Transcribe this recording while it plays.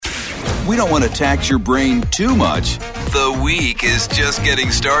We don't want to tax your brain too much. The week is just getting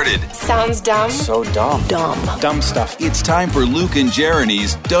started. Sounds dumb. So dumb. Dumb stuff. It's time for Luke and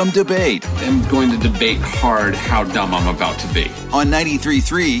Jeremy's Dumb Debate I'm going to debate hard how dumb I'm about to be. on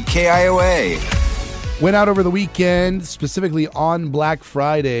 93.3 KIOA. Went out over the weekend, specifically on Black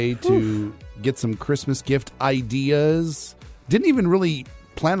Friday, to get some Christmas gift ideas. Didn't even really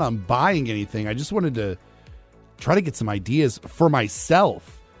plan on buying anything. I just wanted to try to get some ideas for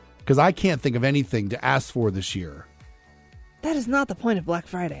myself because I can't think of anything to ask for this year. That is not the point of Black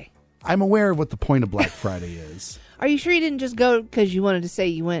Friday. I'm aware of what the point of Black Friday is. Are you sure you didn't just go because you wanted to say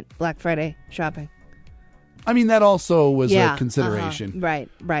you went Black Friday shopping? I mean, that also was a consideration. Right.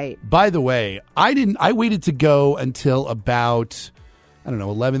 By the way, I waited to go until about,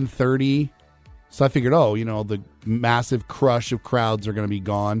 11:30. So I figured, the massive crush of crowds are going to be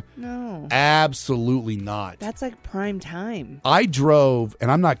gone. No. Absolutely not. That's like prime time. I drove,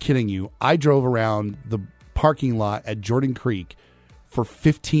 and I'm not kidding you, I drove around the parking lot at Jordan Creek for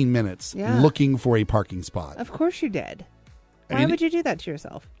 15 minutes looking for a parking spot. Of course you did. Why would you do that to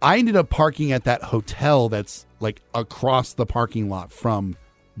yourself? I ended up parking at that hotel that's like across the parking lot from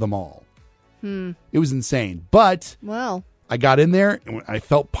the mall. It was insane. But I got in there and I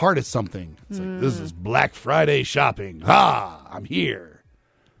felt part of something. It's like, this is Black Friday shopping. I'm here.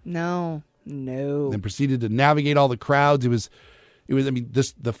 No. Then proceeded to navigate all the crowds. It was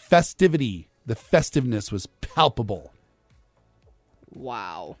the festiveness was palpable.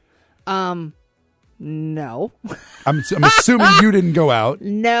 Wow. No. I'm assuming you didn't go out.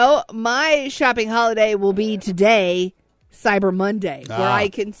 No, my shopping holiday will be today, Cyber Monday, where I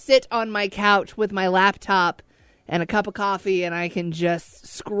can sit on my couch with my laptop and a cup of coffee and I can just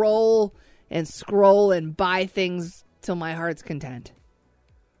scroll and buy things till my heart's content.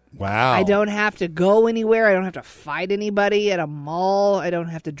 Wow. I don't have to go anywhere. I don't have to fight anybody at a mall. I don't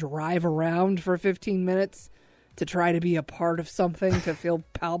have to drive around for 15 minutes to try to be a part of something, to feel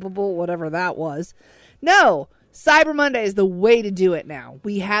palpable, whatever that was. No, Cyber Monday is the way to do it now.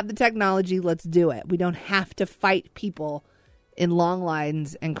 We have the technology. Let's do it. We don't have to fight people in long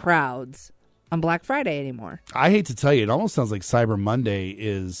lines and crowds on Black Friday anymore. I hate to tell you, it almost sounds like Cyber Monday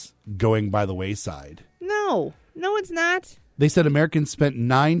is going by the wayside. No, it's not. They said Americans spent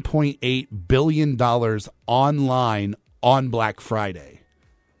 $9.8 billion online on Black Friday.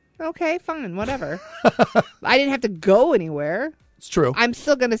 Okay, fine, whatever. I didn't have to go anywhere. It's true. I'm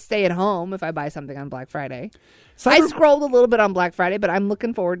still going to stay at home if I buy something on Black Friday. I scrolled a little bit on Black Friday, but I'm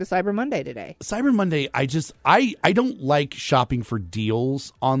looking forward to Cyber Monday today. Cyber Monday, I don't like shopping for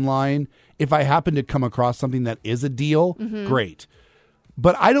deals online. If I happen to come across something that is a deal, great.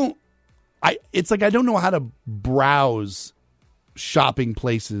 But it's like I don't know how to browse shopping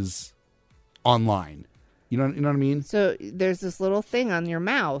places online. You know what I mean? So there's this little thing on your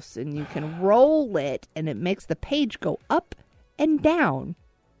mouse, and you can roll it, and it makes the page go up and down.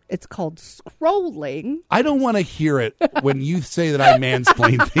 It's called scrolling. I don't want to hear it when you say that I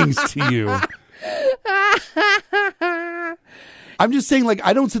mansplain things to you. I'm just saying, like,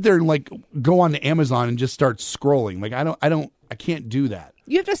 I don't sit there and like go on to Amazon and just start scrolling. Like, I can't do that.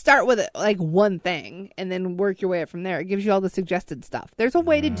 You have to start with like one thing and then work your way up from there. It gives you all the suggested stuff. There's a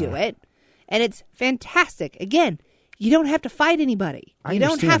way to do it. And it's fantastic. Again, you don't have to fight anybody. You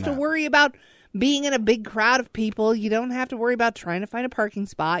don't have to worry about being in a big crowd of people. You don't have to worry about trying to find a parking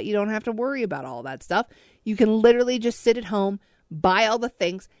spot. You don't have to worry about all that stuff. You can literally just sit at home, buy all the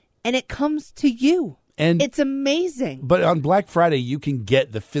things, and it comes to you. And it's amazing. But on Black Friday, you can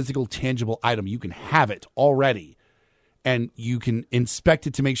get the physical, tangible item. You can have it already. And you can inspect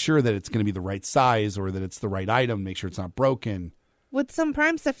it to make sure that it's going to be the right size or that it's the right item, make sure it's not broken. With some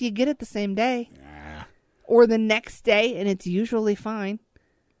Prime stuff, you get it the same day. Or the next day, and it's usually fine.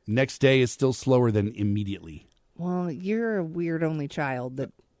 Next day is still slower than immediately. Well, you're a weird only child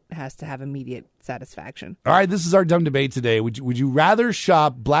that has to have immediate satisfaction. All right, this is our dumb debate today. Would you rather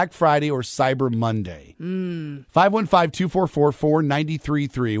shop Black Friday or Cyber Monday?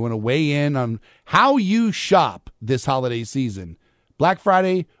 515-244-4933. Want to weigh in on how you shop this holiday season? Black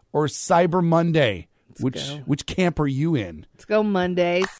Friday or Cyber Monday? Which camp are you in? Let's go Mondays.